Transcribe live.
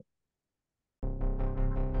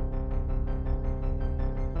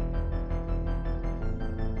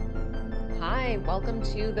Hi, welcome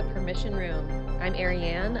to the Permission Room. I'm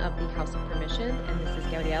Ariane of the House of Permission, and this is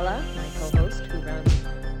Gabriela, my co-host who runs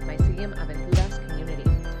Mycelium Aventuras community.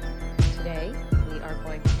 Today, we are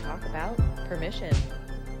going to talk about permission.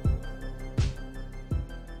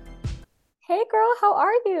 Hey girl, how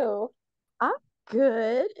are you? I'm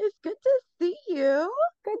good. It's good to see you.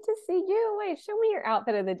 Good to see you. Wait, show me your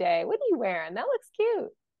outfit of the day. What are you wearing? That looks cute.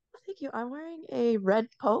 Thank you. I'm wearing a red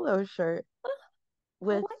polo shirt I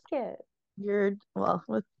with like it.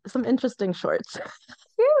 with some interesting shorts.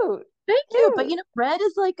 Cute, Thank you. But cute. red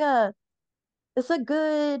is it's a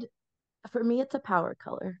good, for me, it's a power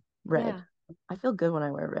color. Red. Yeah, I feel good when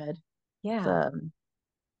I wear red. It's, yeah.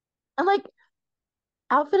 and like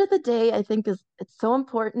outfit of the day, I think it's so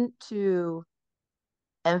important to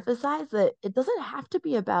emphasize that it doesn't have to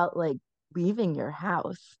be about like leaving your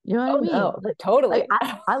house. You know what I Oh mean? no, Like totally.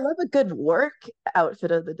 I love a good work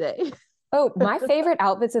outfit of the day. Oh, my favorite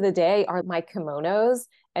outfits of the day are my kimonos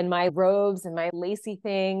and my robes and my lacy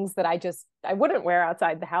things that I wouldn't wear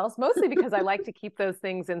outside the house, mostly because I like to keep those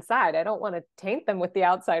things inside. I don't want to taint them with the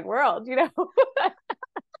outside world, you know?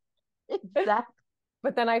 Exactly.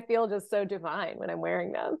 But then I feel just so divine when I'm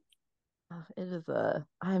wearing them. It is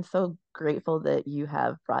I am so grateful that you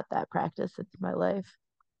have brought that practice into my life.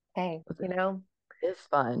 Hey, It's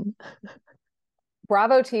fun.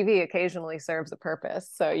 Bravo TV occasionally serves a purpose.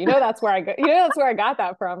 So that's where that's where I got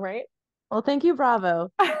that from, right? Well, thank you, Bravo.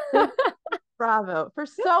 Thank you, Bravo, for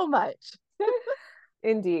so much.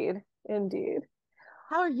 Indeed. Indeed.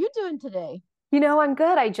 How are you doing today? I'm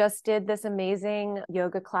good. I just did this amazing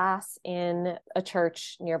yoga class in a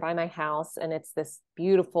church nearby my house, and it's this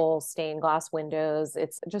beautiful stained glass windows.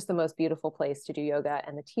 It's just the most beautiful place to do yoga,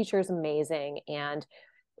 and the teacher is amazing. And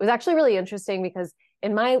it was actually really interesting because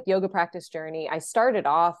in my yoga practice journey, I started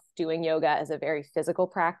off doing yoga as a very physical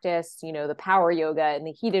practice, the power yoga in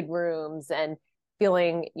the heated rooms and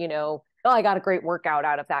feeling, well, I got a great workout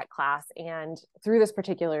out of that class. And through this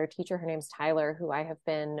particular teacher, her name's Tyler, who I have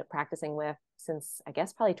been practicing with since I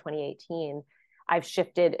guess probably 2018. I've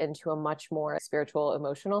shifted into a much more spiritual,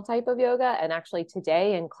 emotional type of yoga. And actually,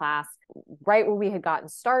 today in class, right when we had gotten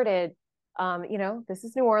started, this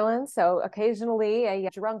is New Orleans. So occasionally a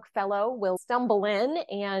drunk fellow will stumble in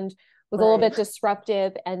and was a little Right. bit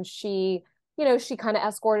disruptive. And she kind of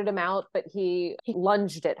escorted him out, but he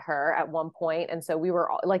lunged at her at one point, and so we were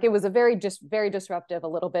all, like, it was a very disruptive, a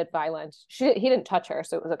little bit violent. He didn't touch her,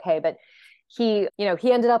 so it was okay, but he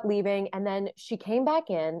ended up leaving, and then she came back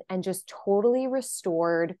in and just totally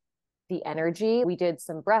restored the energy. We did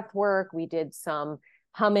some breath work, we did some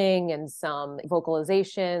humming and some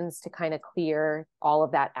vocalizations to kind of clear all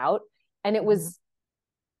of that out, and it Mhm. was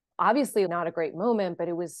obviously not a great moment, but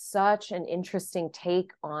it was such an interesting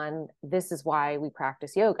take on this is why we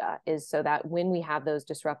practice yoga, is so that when we have those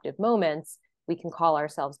disruptive moments, we can call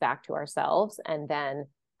ourselves back to ourselves and then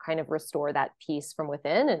kind of restore that peace from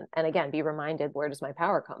within. And again, be reminded, where does my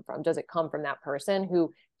power come from? Does it come from that person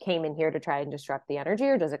who came in here to try and disrupt the energy,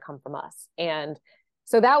 or does it come from us? And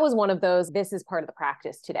so that was one of those, this is part of the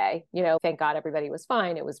practice today. Thank God everybody was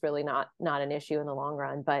fine. It was really not an issue in the long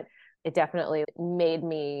run, but it definitely made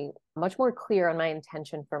me much more clear on my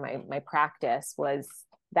intention for my practice was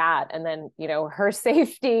that. And then, her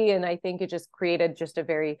safety. And I think it just created just a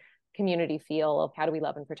very community feel of how do we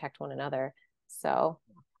love and protect one another. So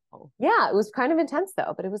yeah, it was kind of intense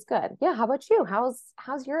though, but it was good. Yeah. How about you?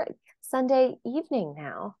 How's your Sunday evening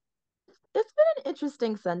now? It's been an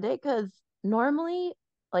interesting Sunday because normally,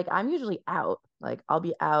 like, I'm usually out. Like, I'll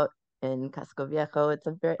be out in Casco Viejo. It's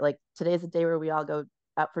a very, like, today's a day where we all go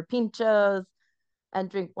out for pinchos and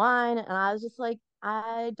drink wine. And I was just like,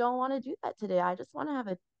 I don't want to do that today. I just want to have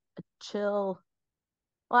a chill.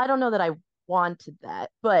 Well, I don't know that I wanted that,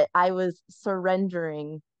 but I was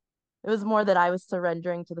surrendering. It was more that I was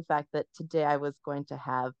surrendering to the fact that today I was going to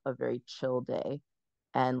have a very chill day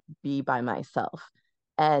and be by myself.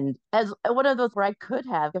 And as one of those where I could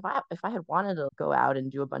have, if I had wanted to go out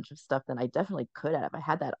and do a bunch of stuff, then I definitely could have. I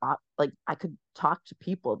had that like I could talk to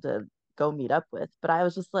people to go meet up with. But I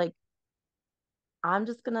was just like, I'm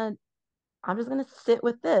just gonna I'm just gonna sit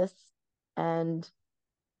with this and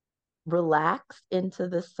relax into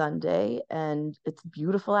this Sunday. And it's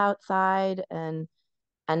beautiful outside, and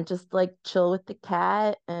just like chill with the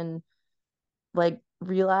cat and like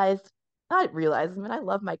realize not realize, I mean, I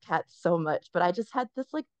love my cat so much, but I just had this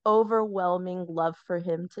like overwhelming love for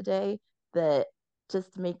him today that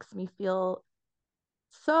just makes me feel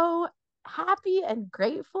so happy and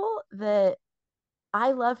grateful that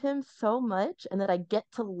I love him so much and that I get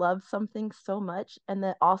to love something so much and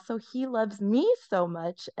that also he loves me so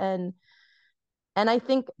much. And And I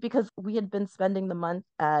think because we had been spending the month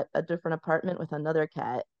at a different apartment with another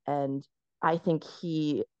cat, and I think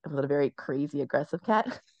he was a very crazy, aggressive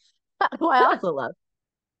cat, who I also love.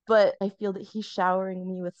 But I feel that he's showering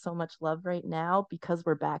me with so much love right now because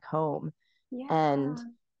we're back home. And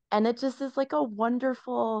Yeah. it just is like a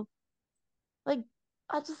wonderful, like,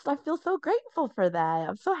 I feel so grateful for that.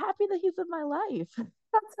 I'm so happy that he's in my life.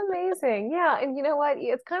 That's amazing. Yeah. And you know what?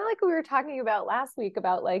 It's kind of like we were talking about last week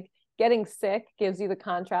about like getting sick gives you the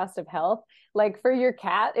contrast of health. Like for your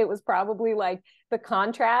cat, it was probably like the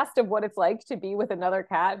contrast of what it's like to be with another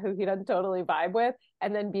cat who he doesn't totally vibe with.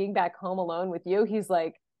 And then being back home alone with you, he's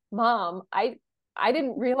like, Mom, I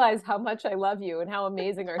didn't realize how much I love you and how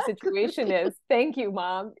amazing our situation is. Thank you,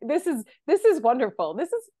 Mom. This is wonderful.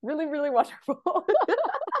 This is really, really wonderful.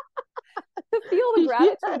 To feel the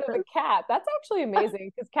gratitude of Yes. a cat. That's actually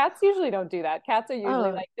amazing because cats usually don't do that. Cats are usually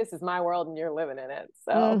Oh, like, this is my world and you're living in it.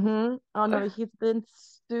 So, mm-hmm. Oh no, he's been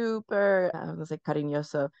super, I was like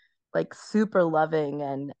cariñoso, like super loving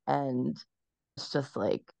and it's just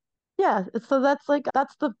like, yeah. So that's like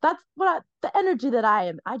that's the energy that I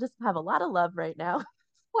am. I just have a lot of love right now.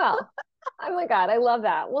 well, oh my God, I love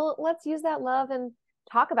that. Well, let's use that love and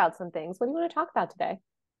talk about some things. What do you want to talk about today?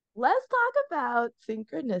 Let's talk about Ooh,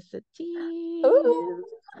 synchronicities.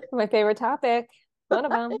 my favorite topic. One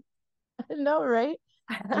of them. I know, right?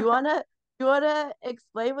 Do you wanna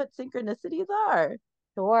explain what synchronicities are?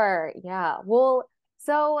 Sure. Yeah. Well,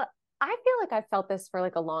 so I feel like I've felt this for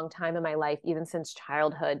like a long time in my life, even since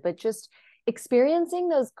childhood, but just experiencing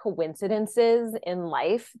those coincidences in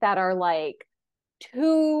life that are like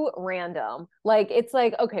too random. Like it's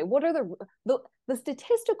like, okay, what are the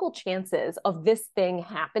statistical chances of this thing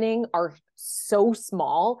happening are so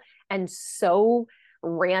small and so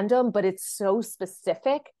random, but it's so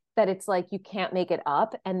specific that it's like you can't make it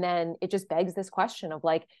up. And then it just begs this question of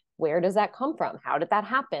like, where does that come from? How did that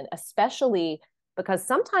happen? Especially because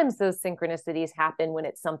sometimes those synchronicities happen when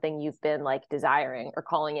it's something you've been like desiring or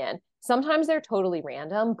calling in. Sometimes they're totally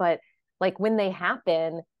random, but like when they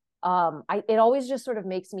happen, it always just sort of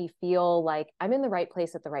makes me feel like I'm in the right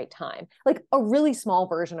place at the right time. Like a really small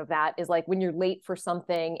version of that is like when you're late for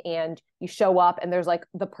something and you show up and there's like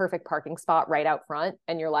the perfect parking spot right out front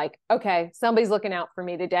and you're like, okay, somebody's looking out for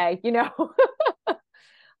me today, you know.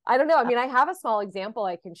 I don't know. I mean, I have a small example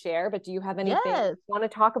I can share, but do you have anything you Yes. want to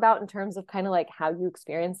talk about in terms of kind of like how you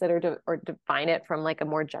experience it or define it from like a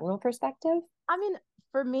more general perspective? I mean,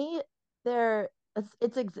 for me, there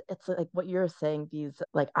it's like what you're saying, these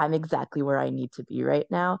like I'm exactly where I need to be right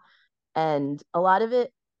now. And a lot of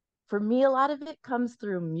it for me, a lot of it comes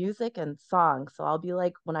through music and songs. So I'll be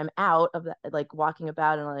like when I'm out of the, like walking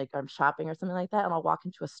about and like I'm shopping or something like that, and I'll walk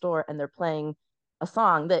into a store and they're playing a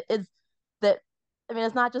song that I mean,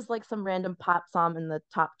 it's not just like some random pop song in the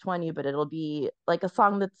top 20, but it'll be like a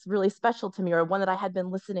song that's really special to me or one that I had been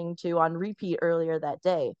listening to on repeat earlier that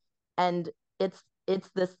day. And it's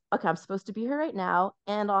this, okay, I'm supposed to be here right now,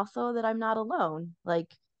 and also that I'm not alone. Like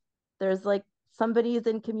there's like somebody is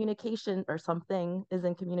in communication or something is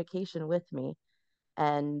in communication with me,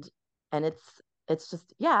 and it's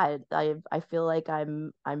just, yeah, I feel like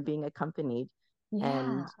I'm being accompanied,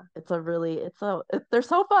 and Yeah. they're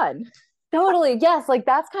so fun. Totally. Yes. Like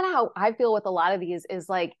that's kind of how I feel with a lot of these is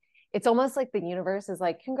like, it's almost like the universe is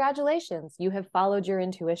like, congratulations, you have followed your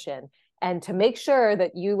intuition. And to make sure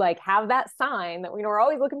that you like have that sign that we know we're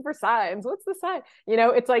always looking for signs. What's the sign? You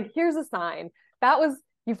know, it's like, here's a sign. That was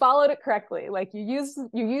you followed it correctly. Like you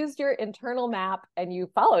used your internal map and you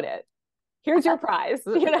followed it. Here's your prize,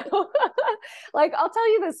 you know. Like I'll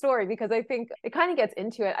tell you this story because I think it kind of gets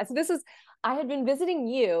into it. So this is I had been visiting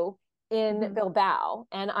you in Mhm. Bilbao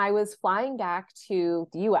and I was flying back to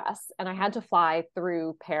the US and I had to fly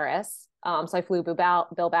through Paris. So I flew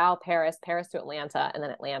Bilbao, Paris, Paris to Atlanta, and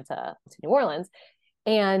then Atlanta to New Orleans.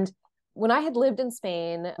 And when I had lived in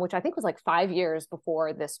Spain, which I think was like 5 years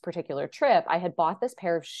before this particular trip, I had bought this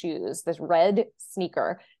pair of shoes, this red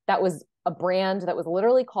sneaker that was a brand that was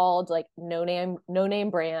literally called like no name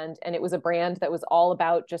brand. And it was a brand that was all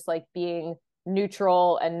about just like being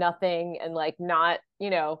neutral and nothing and like not,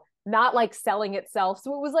 not like selling itself.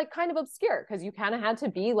 So it was like kind of obscure because you kind of had to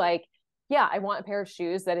be like, yeah, I want a pair of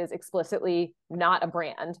shoes that is explicitly not a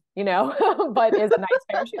brand, but is a nice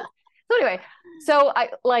pair of shoes. So anyway, so I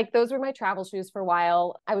like those were my travel shoes for a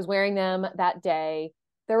while. I was wearing them that day.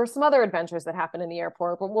 There were some other adventures that happened in the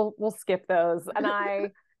airport, but we'll skip those.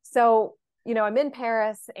 And so I'm in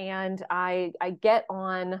Paris and I get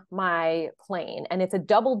on my plane and it's a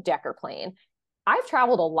double decker plane. I've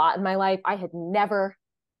traveled a lot in my life. I had never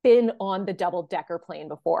been on the double decker plane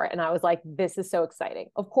before. And I was like, this is so exciting.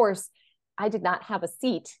 Of course, I did not have a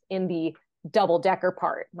seat in the double-decker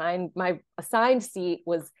part. My assigned seat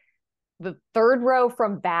was the third row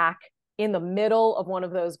from back in the middle of one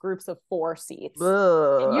of those groups of 4 seats.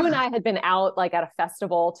 And you and I had been out like at a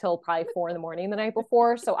festival till probably 4 a.m. the night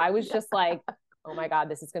before. So I was just like, oh my God,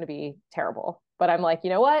 this is going to be terrible. But I'm like, you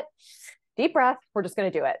know what? Deep breath. We're just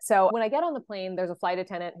going to do it. So when I get on the plane, there's a flight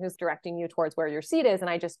attendant who's directing you towards where your seat is. And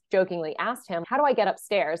I just jokingly asked him, how do I get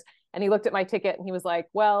upstairs? And he looked at my ticket and he was like,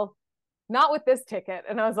 well, not with this ticket.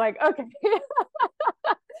 And I was like, okay.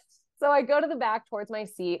 So I go to the back towards my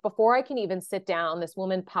seat. Before I can even sit down, this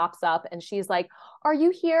woman pops up and she's like, are you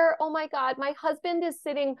here? Oh my God, my husband is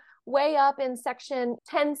sitting way up in section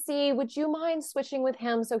 10C. Would you mind switching with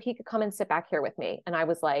him so he could come and sit back here with me? And I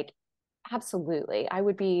was like, absolutely. I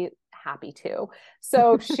would be happy to.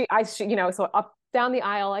 So so up down the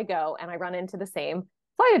aisle I go and I run into the same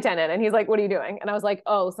flight attendant and he's like, what are you doing? And I was like,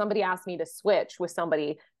 oh, somebody asked me to switch with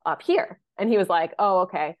somebody up here. And he was like, oh,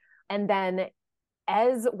 okay. And then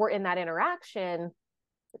as we're in that interaction,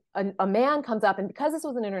 a man comes up, and because this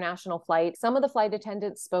was an international flight, some of the flight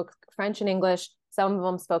attendants spoke French and English, some of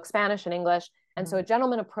them spoke Spanish and English. And so a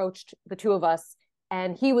gentleman approached the two of us,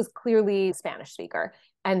 and he was clearly a Spanish speaker.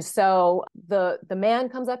 And so the man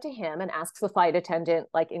comes up to him and asks the flight attendant,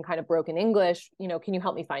 like in kind of broken English, can you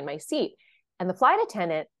help me find my seat? And the flight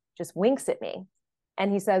attendant just winks at me. And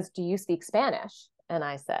he says, do you speak Spanish? And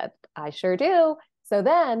I said, I sure do. So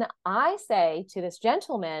then I say to this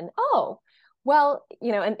gentleman, oh, well,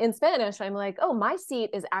 and in Spanish, I'm like, oh, my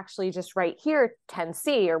seat is actually just right here,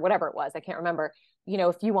 10C or whatever it was. I can't remember,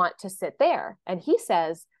 if you want to sit there. And he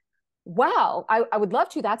says, wow, I would love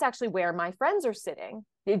to. That's actually where my friends are sitting.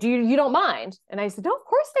 You don't mind? And I said, no, of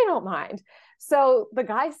course they don't mind. So the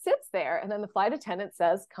guy sits there and then the flight attendant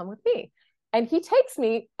says, come with me. And he takes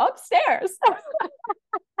me upstairs.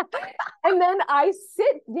 And then I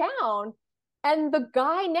sit down and the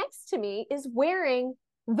guy next to me is wearing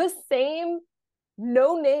the same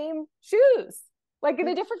no-name shoes, like in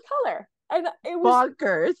a different color. And it was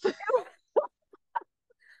bonkers.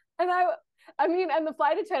 And and the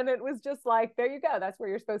flight attendant was just like, there you go, that's where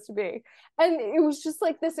you're supposed to be. And it was just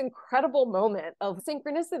like this incredible moment of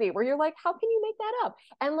synchronicity where you're like, how can you make that up?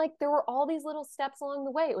 And like, there were all these little steps along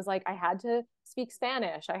the way. It was like, I had to speak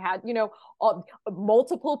Spanish. I had,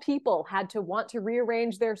 multiple people had to want to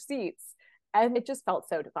rearrange their seats. And it just felt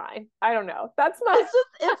so divine. I don't know.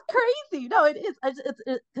 It's crazy. No, it is.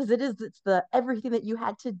 It's the everything that you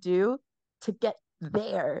had to do to get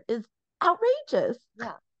there is outrageous.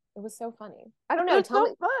 Yeah. It was so funny. I don't know. It's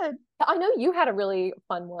so fun. I know you had a really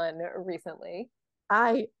fun one recently.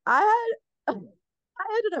 I had an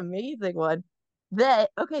amazing one.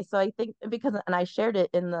 So I think and I shared it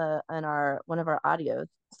in our one of our audios.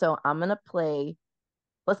 So let's play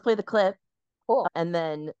the clip. Cool. And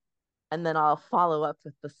then I'll follow up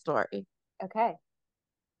with the story. Okay.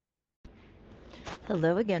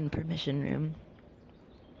 Hello again, Permission Room.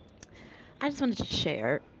 I just wanted to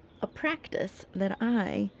share a practice that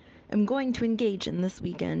I am going to engage in this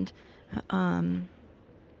weekend. I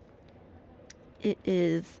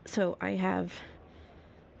have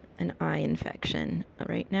an eye infection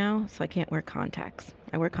right now, so I can't wear contacts.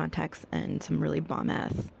 I wear contacts and some really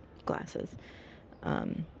bomb-ass glasses.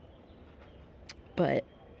 But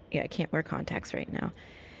yeah, I can't wear contacts right now.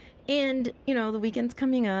 And, the weekend's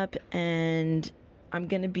coming up and I'm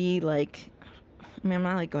going to be like, I'm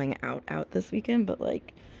not like going out this weekend, but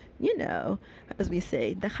like, as we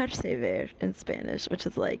say, dejarse ver in Spanish, which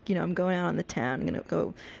is like, I'm going out on the town. I'm going to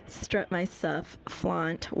go strut my stuff,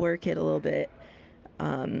 flaunt, work it a little bit.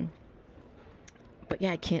 But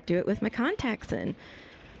yeah, I can't do it with my contacts in.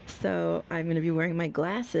 So I'm going to be wearing my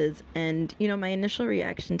glasses. And, my initial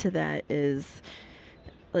reaction to that is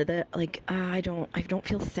that I don't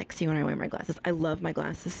feel sexy when I wear my glasses. I love my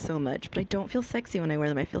glasses so much, but I don't feel sexy when I wear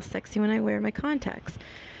them. I feel sexy when I wear my contacts.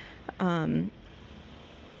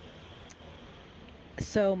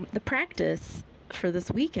 So the practice for this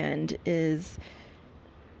weekend is,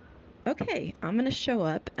 okay, I'm going to show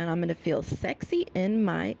up and I'm going to feel sexy in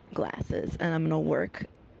my glasses and I'm going to work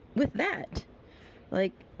with that.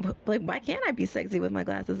 Like why can't I be sexy with my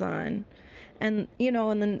glasses on? And,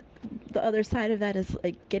 and then the other side of that is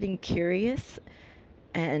like getting curious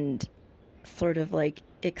and sort of like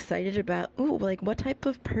excited about, what type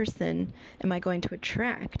of person am I going to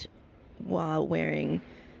attract while wearing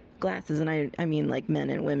glasses? And I mean like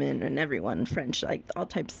men and women and everyone, French, like all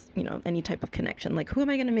types, any type of connection. Like who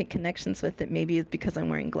am I going to make connections with that maybe is because I'm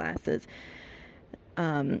wearing glasses?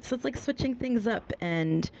 So it's like switching things up.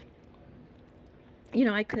 And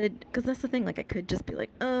I could, because that's the thing, like, I could just be like,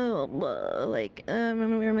 oh, blah, like, I'm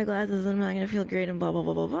gonna wear my glasses and I'm not gonna feel great and blah, blah,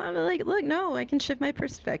 blah, blah, blah. But, like, look, no, I can shift my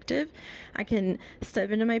perspective. I can step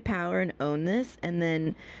into my power and own this. And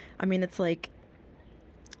then, I mean, it's like,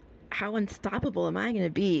 how unstoppable am I gonna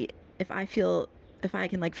be if I feel, if I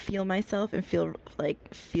can, like, feel myself and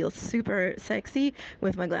feel super sexy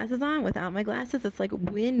with my glasses on, without my glasses? It's like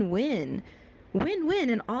win-win. Win-win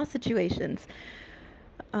in all situations.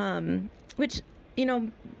 Which, you know,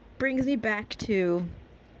 brings me back to,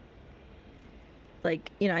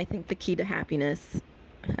 like, I think the key to happiness,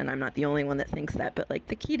 and I'm not the only one that thinks that, but like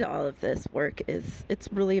the key to all of this work is it's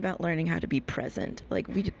really about learning how to be present. Like,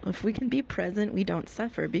 if we can be present, we don't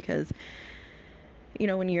suffer, because,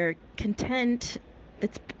 when you're content,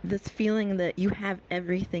 it's this feeling that you have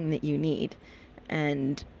everything that you need.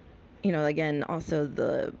 And, again,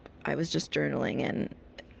 also I was just journaling, and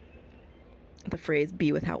the phrase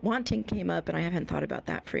 "be without wanting" came up, and I haven't thought about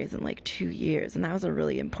that phrase in like 2 years, and that was a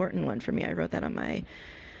really important one for me. I wrote that on my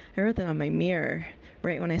mirror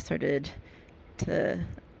right to when I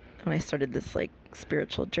started this, like,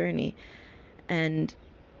 spiritual journey. And,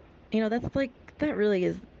 that's like, that really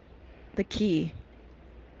is the key,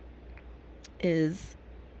 is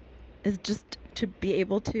just to be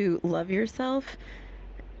able to love yourself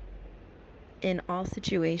in all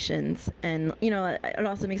situations. And, it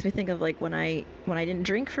also makes me think of, like, when I didn't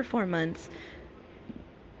drink for 4 months.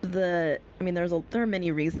 I mean, there are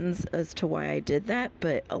many reasons as to why I did that,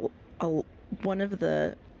 but a, one of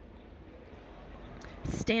the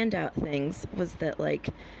standout things was that, like,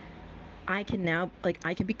 I can now, like,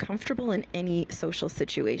 I can be comfortable in any social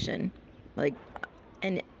situation, like,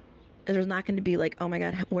 and there's not going to be like, oh my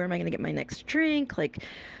god, where am I going to get my next drink? Like,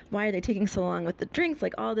 why are they taking so long with the drinks?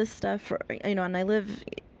 Like, all this stuff,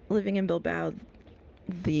 and living in Bilbao,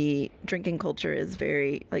 the drinking culture is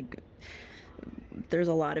very, like, there's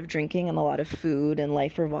a lot of drinking and a lot of food, and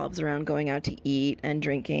life revolves around going out to eat and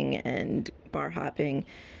drinking and bar hopping.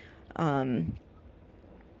 Um,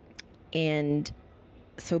 and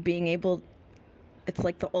so being able, it's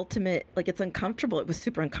like the ultimate, like, it's uncomfortable. It was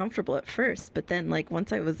super uncomfortable at first, but then, like,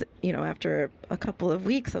 once I was, after a couple of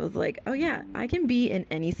weeks, I was like, oh yeah, I can be in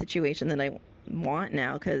any situation that I want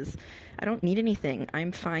now, because I don't need anything.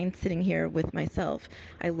 I'm fine sitting here with myself.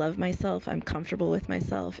 I love myself. I'm comfortable with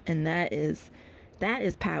myself, and that is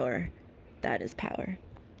power. That is power.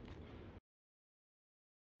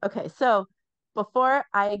 Okay, so before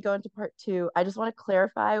I go into part two, I just want to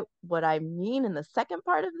clarify what I mean in the second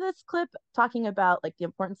part of this clip, talking about like the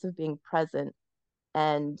importance of being present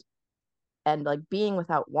and like being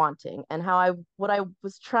without wanting, and how I what I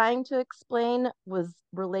was trying to explain was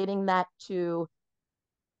relating that to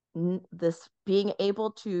this being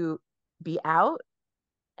able to be out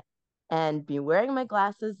and be wearing my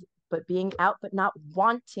glasses, but being out but not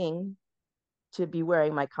wanting to be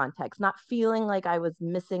wearing my contacts, not feeling like I was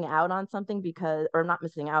missing out on something, because, or not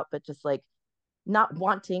missing out, but just like not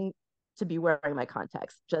wanting to be wearing my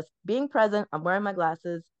contacts, just being present. I'm wearing my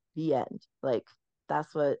glasses, the end. Like,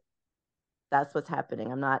 that's what's happening.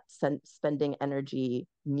 I'm not spending energy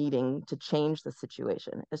needing to change the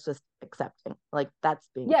situation. It's just accepting. Like, that's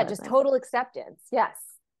being Yeah, just present. total acceptance. Yes.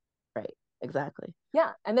 Right. Exactly.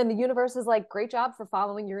 Yeah. And then the universe is like, great job for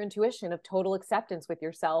following your intuition of total acceptance with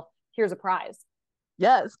yourself. Here's a prize.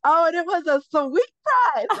 Yes. Oh, and it was a sweet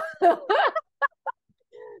prize.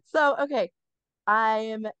 So, okay,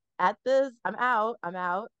 I'm I'm out,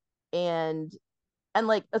 and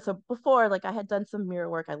like, so before, like, I had done some mirror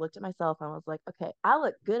work. I looked at myself and I was like, okay, I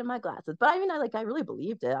look good in my glasses. But I mean, I really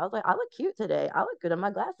believed it. I was like, I look cute today. I look good in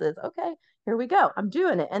my glasses. Okay, here we go. I'm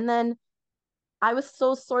doing it. And then I was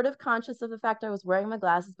so sort of conscious of the fact I was wearing my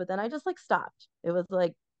glasses, but then I just like stopped. It was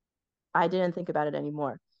like I didn't think about it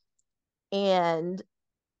anymore. And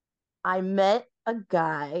I met a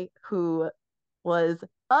guy who was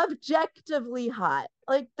objectively hot.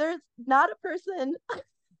 Like, there's not a person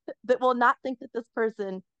that will not think that this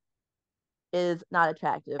person is not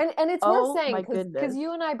attractive. And it's worth Oh saying, my because goodness.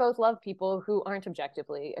 you and I both love people who aren't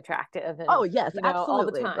objectively attractive, Oh and yes, all the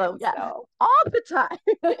absolutely. Oh time. yeah, So all the time.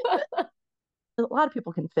 A lot of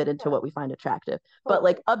people can fit into yeah, what we find attractive, but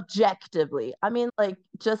like totally. objectively, I mean, like,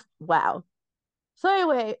 just wow. So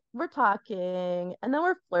anyway, we're talking and then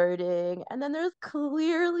we're flirting, and then there's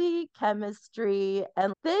clearly chemistry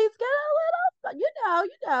and things get a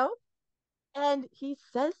little, and he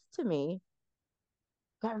says to me,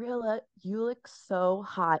 Gabriella, you look so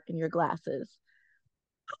hot in your glasses.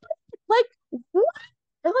 Like, what?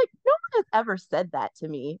 And like, no one has ever said that to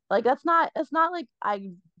me. Like, it's not like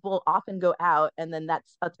I will often go out and then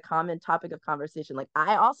that's a common topic of conversation. Like,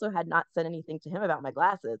 I also had not said anything to him about my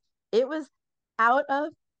glasses. It was out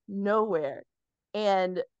of nowhere.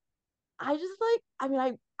 And I just like, I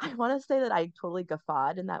mean, I want to say that I totally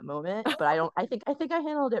guffawed in that moment, but I don't, I think I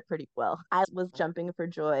handled it pretty well. I was jumping for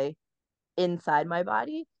joy inside my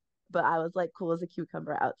body, but I was like cool as a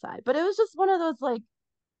cucumber outside. But it was just one of those like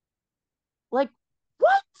what?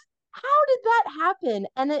 How did that happen?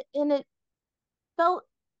 And it felt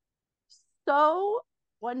so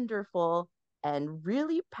wonderful and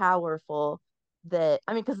really powerful that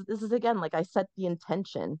I mean, because this is again like I set the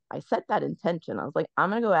intention. I set that intention. I was like, I'm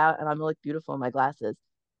gonna go out and I'm gonna look beautiful in my glasses.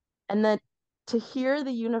 And then to hear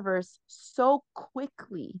the universe so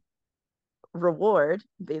quickly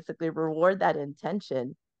basically reward that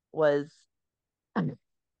intention was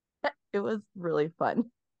it was really fun.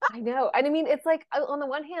 I know. And I mean, it's like, on the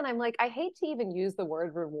one hand, I'm like, I hate to even use the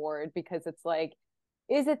word reward because it's like,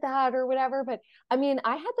 is it that or whatever? But I mean,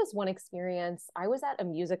 I had this one experience. I was at a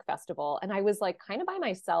music festival and I was like kind of by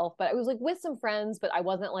myself, but I was like with some friends, but I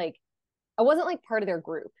wasn't like part of their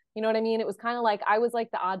group. You know what I mean? It was kind of like I was like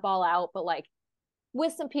the oddball out, but like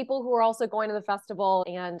with some people who were also going to the festival.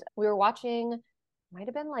 And we were watching, might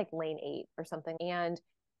have been like Lane 8 or something. And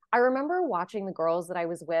I remember watching the girls that I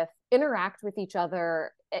was with interact with each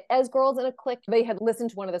other as girls in a clique. They had listened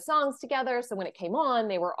to one of the songs together. So when it came on,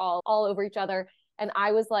 they were all over each other. And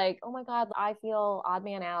I was like, oh my God, I feel odd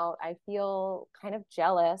man out. I feel kind of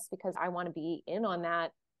jealous because I want to be in on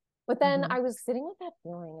that. But then I was sitting with that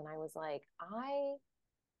feeling and I was like,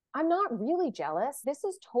 I'm not really jealous. This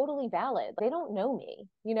is totally valid. They don't know me,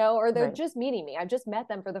 you know, or they're Right. just meeting me. I've just met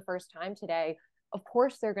them for the first time today. Of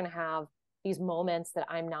course, they're going to have these moments that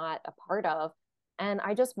I'm not a part of. And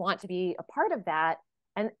I just want to be a part of that.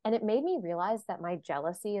 And it made me realize that my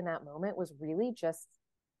jealousy in that moment was really just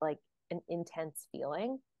like an intense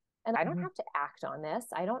feeling. And I don't have to act on this.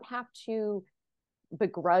 I don't have to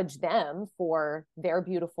begrudge them for their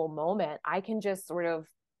beautiful moment. I can just sort of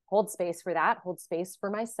hold space for that, hold space for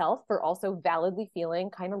myself, for also validly feeling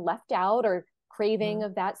kind of left out or craving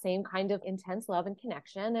of that same kind of intense love and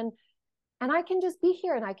connection. And I can just be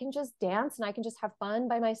here and I can just dance and I can just have fun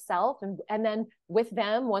by myself and then with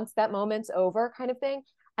them once that moment's over kind of thing.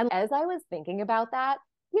 And as I was thinking about that,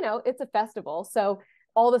 you know, it's a festival. So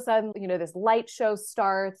all of a sudden, you know, this light show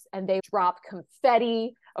starts and they drop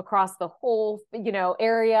confetti across the whole, you know,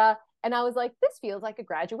 area. And I was like, this feels like a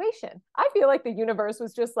graduation. I feel like the universe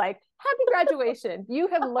was just like, happy graduation. You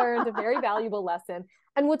have learned a very valuable lesson.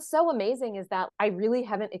 And what's so amazing is that I really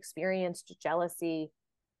haven't experienced jealousy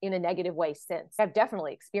in a negative way since. I've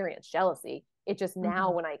definitely experienced jealousy. It just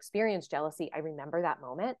now, when I experience jealousy, I remember that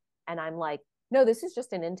moment and I'm like, no, this is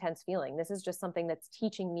just an intense feeling. This is just something that's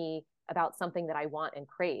teaching me about something that I want and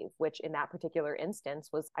crave, which in that particular instance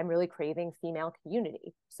was I'm really craving female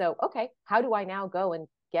community. So, okay, how do I now go and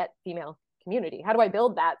get female community? How do I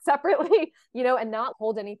build that separately, you know, and not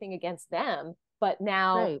hold anything against them, but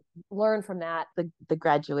now learn from that. The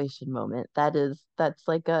graduation moment. That's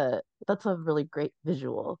a really great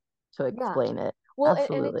visual to explain it. Well,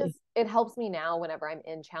 Absolutely. it helps me now whenever I'm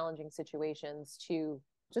in challenging situations to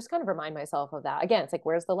just kind of remind myself of that. Again, it's like,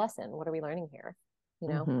 where's the lesson? What are we learning here? You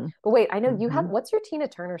know? But wait, I know you have, what's your Tina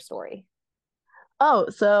Turner story? Oh,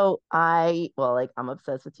 so I'm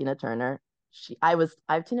obsessed with Tina Turner.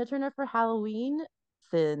 I've Tina Turner for Halloween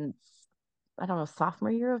since I don't know,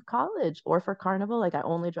 sophomore year of college or for Carnival. Like I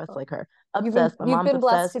only dress like her. Obsessed. My You've mom's been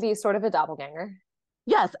blessed obsessed. to be sort of a doppelganger.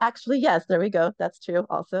 Yes, actually, yes. There we go. That's true.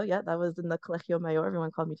 Also, yeah, that was in the Colegio Mayor.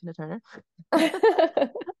 Everyone called me Tina Turner.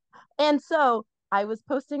 And so I was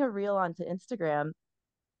posting a reel onto Instagram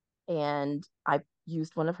and I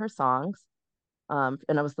used one of her songs. And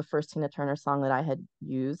it was the first Tina Turner song that I had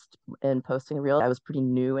used in posting a reel. I was pretty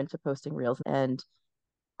new into posting reels. And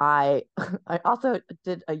I I also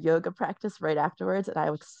did a yoga practice right afterwards and I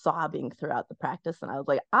was sobbing throughout the practice and I was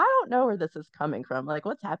like, I don't know where this is coming from. Like,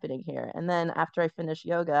 what's happening here? And then after I finished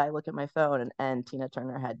yoga, I look at my phone and Tina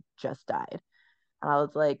Turner had just died. And I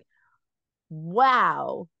was like,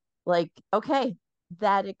 wow. Like, okay,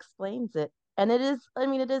 that explains it. And it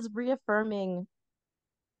is reaffirming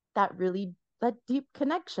that deep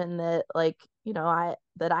connection that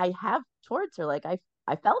I have towards her. Like I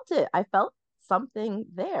felt it. I felt something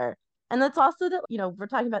there. And that's also that, we're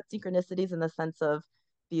talking about synchronicities in the sense of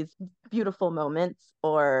these beautiful moments,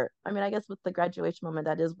 or I mean, I guess with the graduation moment,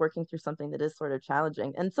 that is working through something that is sort of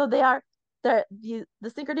challenging. And so the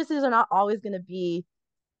synchronicities are not always going to be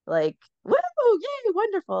like, woo, yay,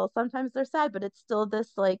 wonderful. Sometimes they're sad, but it's still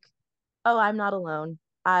this like, oh, I'm not alone.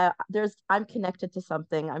 I'm connected to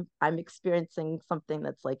something. I'm experiencing something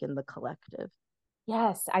that's like in the collective.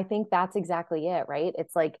 Yes, I think that's exactly it, right?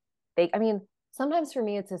 It's like I mean, Sometimes for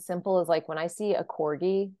me, it's as simple as like when I see a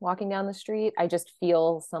corgi walking down the street, I just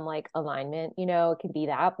feel some like alignment, it can be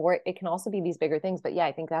that, or it can also be these bigger things. But yeah,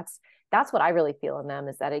 I think that's what I really feel in them,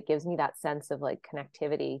 is that it gives me that sense of like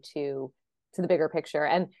connectivity to the bigger picture.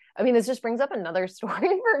 And I mean, this just brings up another story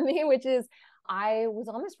for me, which is I was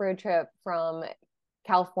on this road trip from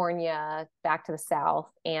California back to the South,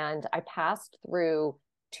 and I passed through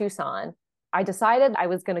Tucson. I decided I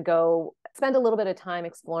was going to go spend a little bit of time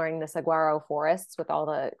exploring the saguaro forests with all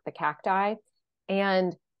the cacti.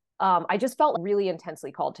 And I just felt really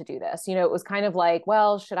intensely called to do this. It was kind of like,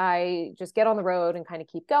 well, should I just get on the road and kind of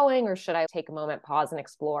keep going, or should I take a moment, pause, and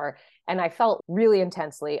explore? And I felt really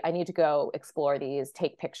intensely, I need to go explore these,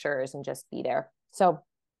 take pictures, and just be there. So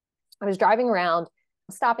I was driving around,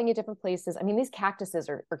 stopping at different places. I mean, these cactuses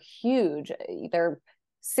are huge. They're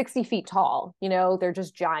 60 feet tall, they're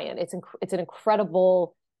just giant. It's an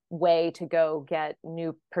incredible way to go get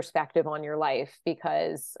new perspective on your life,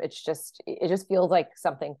 because it just feels like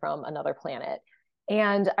something from another planet.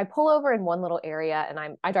 And I pull over in one little area,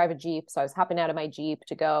 and I drive a Jeep. So I was hopping out of my Jeep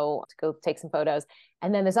to go take some photos.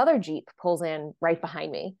 And then this other Jeep pulls in right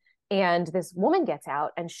behind me. And this woman gets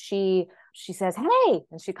out, and she says, "Hey,"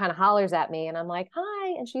 and she kind of hollers at me, and I'm like, "Hi."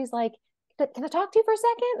 And she's like, "Can I talk to you for a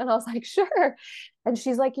second?" And I was like, "Sure." And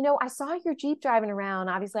she's like, I saw your Jeep driving around.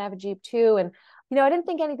 Obviously I have a Jeep too. And, I didn't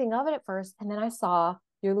think anything of it at first. And then I saw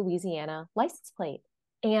your Louisiana license plate.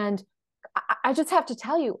 And I just have to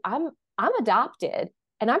tell you, I'm adopted,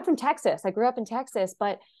 and I'm from Texas. I grew up in Texas,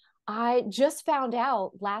 but I just found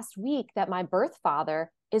out last week that my birth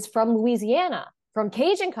father is from Louisiana, from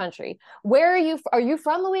Cajun country. Where are you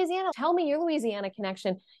from Louisiana? Tell me your Louisiana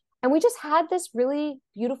connection. And we just had this really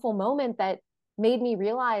beautiful moment that made me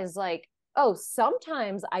realize, like, oh,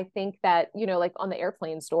 sometimes I think that, like on the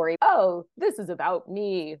airplane story, oh, this is about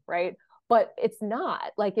me, right? But it's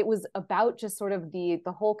not. Like, it was about just sort of the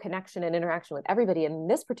whole connection and interaction with everybody. In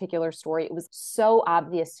this particular story, it was so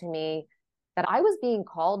obvious to me that I was being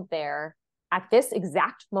called there at this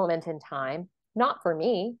exact moment in time, not for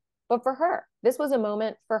me, but for her. This was a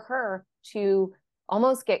moment for her to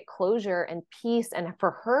almost get closure and peace, and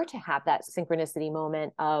for her to have that synchronicity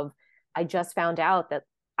moment of, I just found out that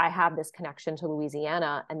I have this connection to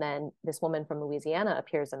Louisiana, and then this woman from Louisiana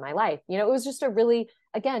appears in my life. It was just a really,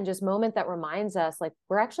 again, just moment that reminds us, like,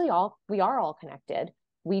 we are all connected.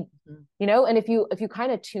 And if you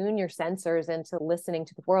kind of tune your sensors into listening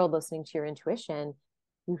to the world, listening to your intuition,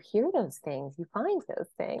 you hear those things, you find those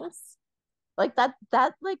things. Like that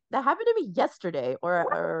happened to me yesterday,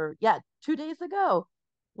 or yeah, 2 days ago,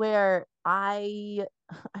 where I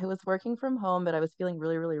was working from home, but I was feeling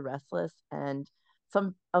really, really restless, and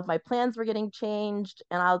some of my plans were getting changed,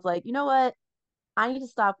 and I was like, you know what? I need to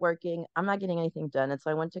stop working. I'm not getting anything done. And so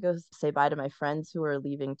I went to go say bye to my friends who were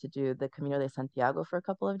leaving to do the Camino de Santiago for a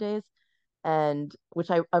couple of days, and which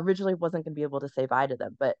I originally wasn't going to be able to say bye to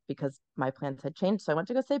them, but because my plans had changed, so I went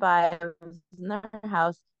to go say bye. I was in their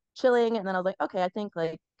house chilling, and then I was like, okay, I think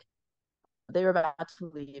like they were about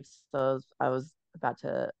to leave, so I was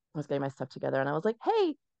getting my stuff together, and I was like,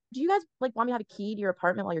 hey, do you guys like want me to have a key to your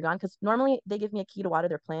apartment while you're gone? Because normally they give me a key to water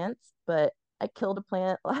their plants, but I killed a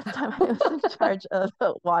plant last time I was in charge of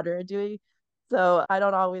water doing, so I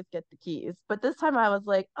don't always get the keys. But this time I was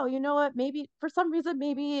like, oh, you know what? Maybe for some reason,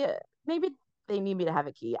 maybe they need me to have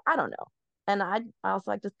a key. I don't know. And I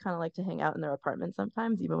also like just kind of like to hang out in their apartment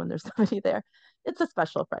sometimes, even when there's somebody there. It's a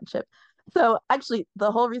special friendship. So actually,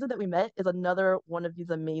 the whole reason that we met is another one of these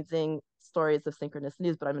amazing stories of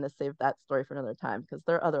synchronicities, but I'm going to save that story for another time because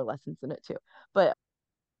there are other lessons in it too. But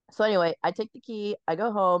so anyway, I take the key, I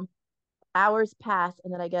go home, hours pass,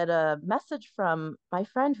 and then I get a message from my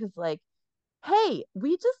friend who's like, hey,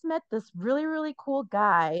 we just met this really, really cool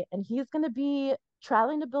guy, and he's going to be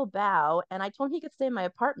traveling to Bilbao, and I told him he could stay in my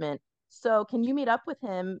apartment. So can you meet up with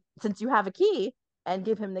him since you have a key and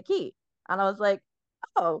give him the key? And I was like,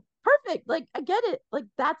 oh, perfect. Like, I get it.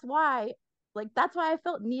 That's why I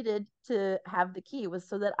felt needed to have the key, was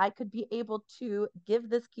so that I could be able to give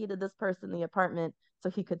this key to this person in the apartment so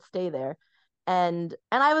he could stay there. And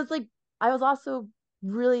I was like, I was also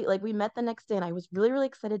really like, we met the next day, and I was really, really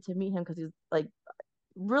excited to meet him because he's like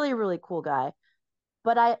really, really cool guy.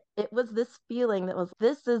 But it was this feeling that was,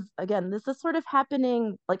 this is sort of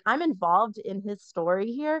happening. Like, I'm involved in his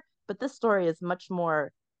story here, but this story is much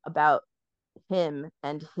more about him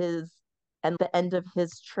and the end of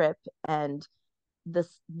his trip, and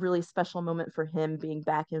this really special moment for him being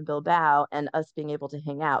back in Bilbao and us being able to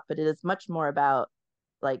hang out. But it is much more about,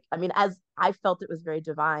 like, I mean, as I felt, it was very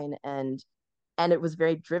divine, and it was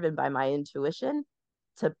very driven by my intuition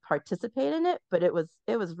to participate in it. But it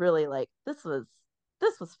was really like,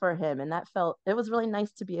 this was for him. And it was really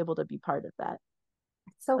nice to be able to be part of that.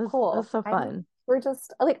 So It was cool. so fun. We're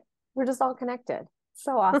just all connected.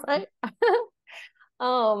 So awesome. Right?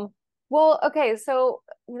 Well, okay, so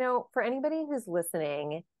for anybody who's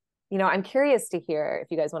listening, I'm curious to hear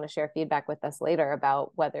if you guys want to share feedback with us later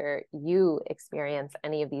about whether you experience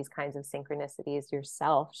any of these kinds of synchronicities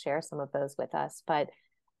yourself. Share some of those with us. But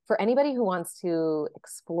for anybody who wants to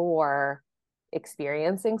explore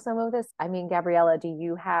experiencing some of this, I mean, Gabriella, do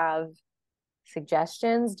you have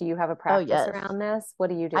suggestions? Do you have a practice yes. around this? What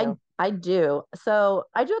do you do? I do. So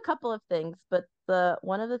I do a couple of things, but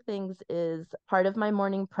one of the things is part of my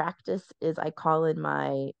morning practice is I call in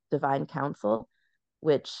my divine counsel,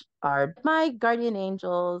 which are my guardian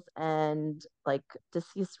angels and like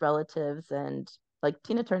deceased relatives, and like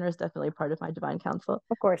Tina Turner is definitely part of my divine counsel.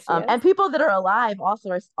 Of course she is. And people that are alive also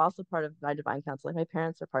are also part of my divine counsel. Like my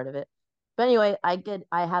parents are part of it. But anyway, I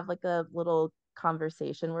have like a little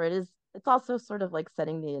conversation where it's also sort of like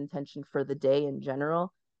setting the intention for the day in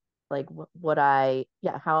general, like what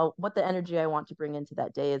the energy I want to bring into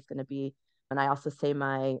that day is going to be. And I also say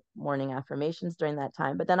my morning affirmations during that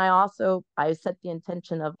time. But then I set the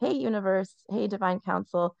intention of, hey universe, hey divine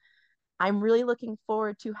counsel, I'm really looking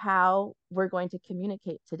forward to how we're going to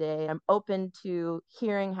communicate today. I'm open to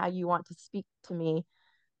hearing how you want to speak to me.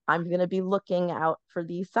 I'm going to be looking out for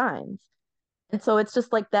these signs. And so it's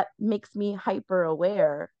just like that makes me hyper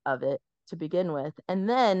aware of it to begin with. And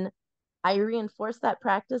then I reinforce that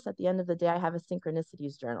practice at the end of the day. I have a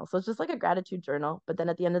synchronicities journal. So it's just like a gratitude journal. But then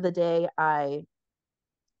at the end of the day, I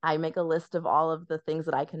make a list of all of the things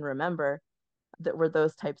that I can remember that were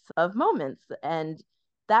those types of moments. And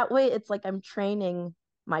that way it's like I'm training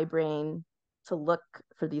my brain to look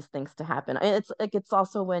for these things to happen. It's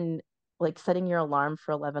also when like setting your alarm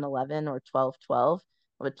for 11:11 or 12:12,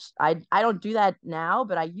 which I don't do that now,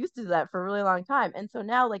 but I used to do that for a really long time. And so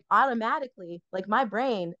now like automatically, like my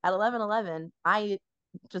brain at 11:11, I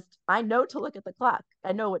know to look at the clock.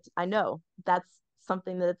 I know that's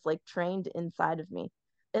something that's like trained inside of me.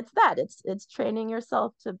 It's training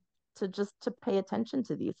yourself to pay attention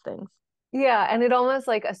to these things. Yeah. And it almost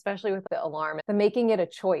like, especially with the alarm, the making it a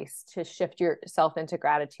choice to shift yourself into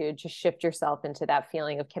gratitude, to shift yourself into that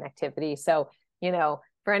feeling of connectivity. So,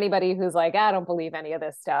 for anybody who's like, I don't believe any of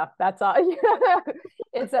this stuff, that's all.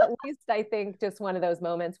 It's at least, I think, just one of those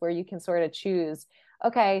moments where you can sort of choose,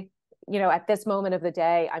 okay, at this moment of the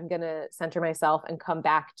day, I'm going to center myself and come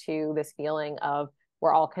back to this feeling of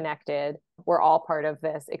we're all connected. We're all part of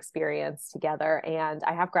this experience together. And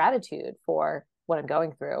I have gratitude for what I'm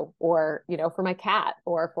going through, or, for my cat,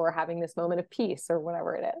 or for having this moment of peace, or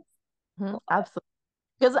whatever it is. Mm-hmm. Absolutely.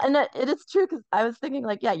 Because it is true, because I was thinking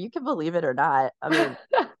like, yeah, you can believe it or not. I mean,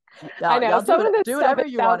 I know y'all some of this do stuff whatever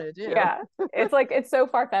you want to do. Yeah, it's like it's so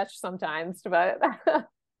far-fetched sometimes, but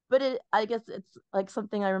I guess it's like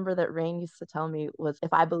something I remember that Rain used to tell me was,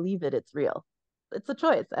 if I believe it, it's real. It's a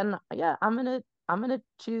choice, and yeah, I'm gonna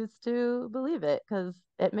choose to believe it because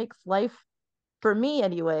it makes life, for me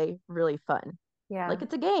anyway, really fun. Yeah, like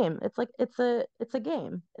it's a game. It's like it's a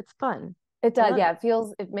game. It's fun. it does. Yeah,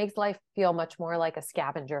 it makes life feel much more like a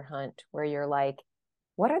scavenger hunt, where you're like,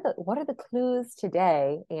 what are the clues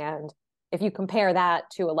today? And if you compare that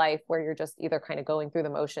to a life where you're just either kind of going through the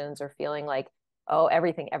motions or feeling like, oh,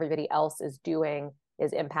 everything everybody else is doing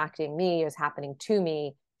is impacting me, is happening to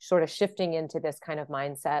me, sort of shifting into this kind of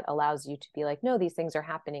mindset allows you to be like, no, these things are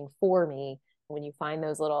happening for me. When you find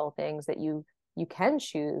those little things that you can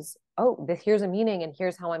choose, oh, here's a meaning, and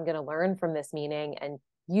here's how I'm going to learn from this meaning and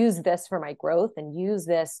use this for my growth, and use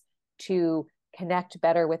this to connect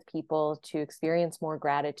better with people, to experience more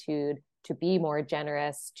gratitude, to be more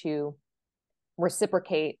generous, to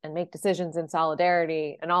reciprocate and make decisions in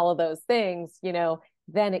solidarity, and all of those things,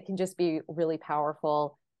 then it can just be really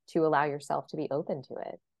powerful to allow yourself to be open to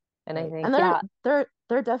it. And I think, there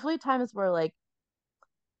are definitely times where like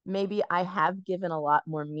maybe I have given a lot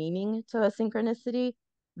more meaning to a synchronicity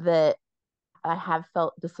that I have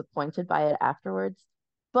felt disappointed by it afterwards.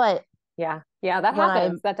 But yeah, that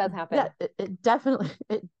happens. That does happen. Yeah, it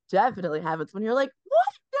definitely happens when you're like,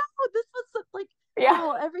 what? No, this was like, yeah,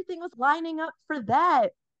 oh, everything was lining up for that.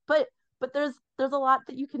 But there's a lot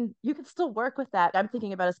that you can still work with that. I'm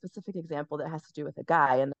thinking about a specific example that has to do with a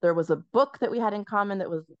guy, and there was a book that we had in common that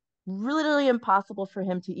was literally impossible for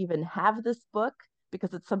him to even have this book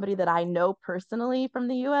because it's somebody that I know personally from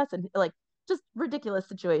the US, and like just ridiculous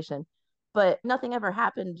situation. But nothing ever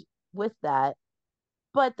happened with that.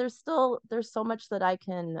 But there's so much that I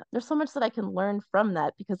can learn from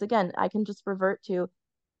that, because again, I can just revert to,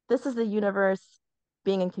 this is the universe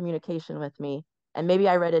being in communication with me, and maybe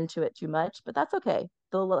I read into it too much, but that's okay.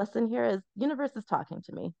 the lesson here is universe is talking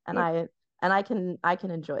to me, and I can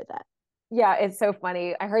enjoy that. Yeah, it's so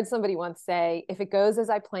funny. I heard somebody once say, if it goes as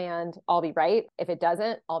I planned, I'll be right. If it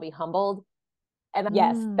doesn't, I'll be humbled. And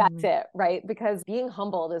yes, that's it, right? Because being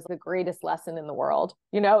humbled is the greatest lesson in the world.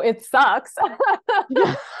 It sucks.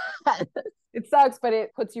 Yeah. It sucks, but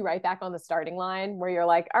it puts you right back on the starting line where you're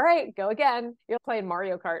like, all right, go again. You're playing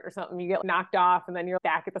Mario Kart or something. You get knocked off and then you're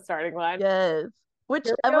back at the starting line. Yes. Which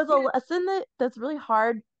was a lesson that's really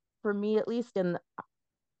hard for me, at least in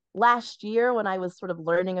last year when I was sort of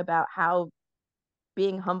learning about how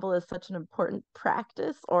being humble is such an important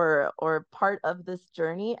practice or part of this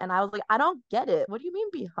journey. And I was like, I don't get it. What do you mean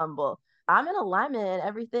be humble? I'm in alignment.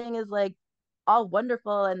 Everything is like all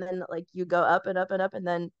wonderful. And then like you go up and up and up and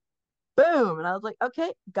then boom. And I was like,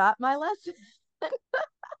 okay, got my lesson.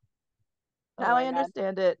 Now I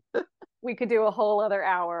understand it. We could do a whole other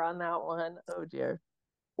hour on that one. Oh dear.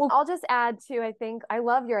 Well, I'll just add to, I think I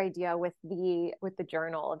love your idea with the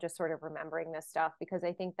journal, just sort of remembering this stuff, because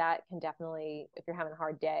I think that can definitely, if you're having a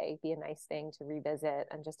hard day, be a nice thing to revisit,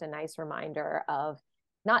 and just a nice reminder of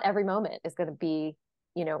not every moment is going to be,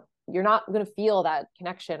 you're not going to feel that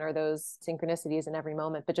connection or those synchronicities in every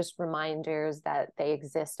moment, but just reminders that they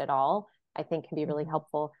exist at all, I think can be really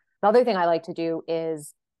helpful. The other thing I like to do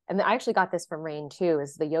is, and I actually got this from Rain too,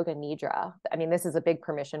 is the yoga nidra. I mean, this is a big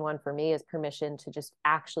permission one for me, is permission to just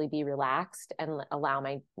actually be relaxed and allow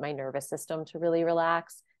my nervous system to really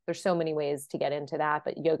relax. There's so many ways to get into that,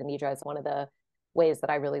 but yoga nidra is one of the ways that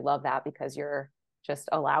I really love that, because you're just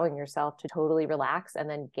allowing yourself to totally relax and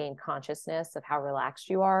then gain consciousness of how relaxed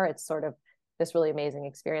you are. It's sort of this really amazing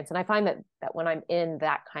experience. And I find that when I'm in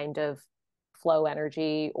that kind of flow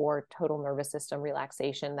energy or total nervous system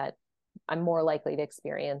relaxation, that I'm more likely to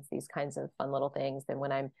experience these kinds of fun little things than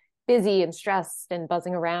when I'm busy and stressed and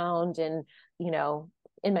buzzing around and,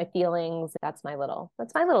 in my feelings. That's my little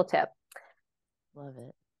tip. Love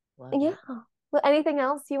it. Yeah. Well, anything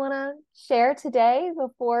else you want to share today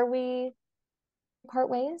before we part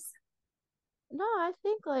ways? No, I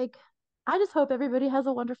think I just hope everybody has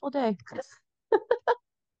a wonderful day.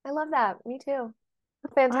 I love that. Me too.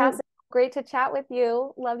 Fantastic. Great to chat with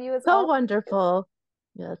you. Love you as well. So wonderful.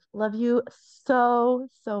 Yes. Love you so,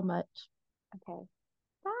 so much. Okay.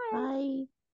 Bye.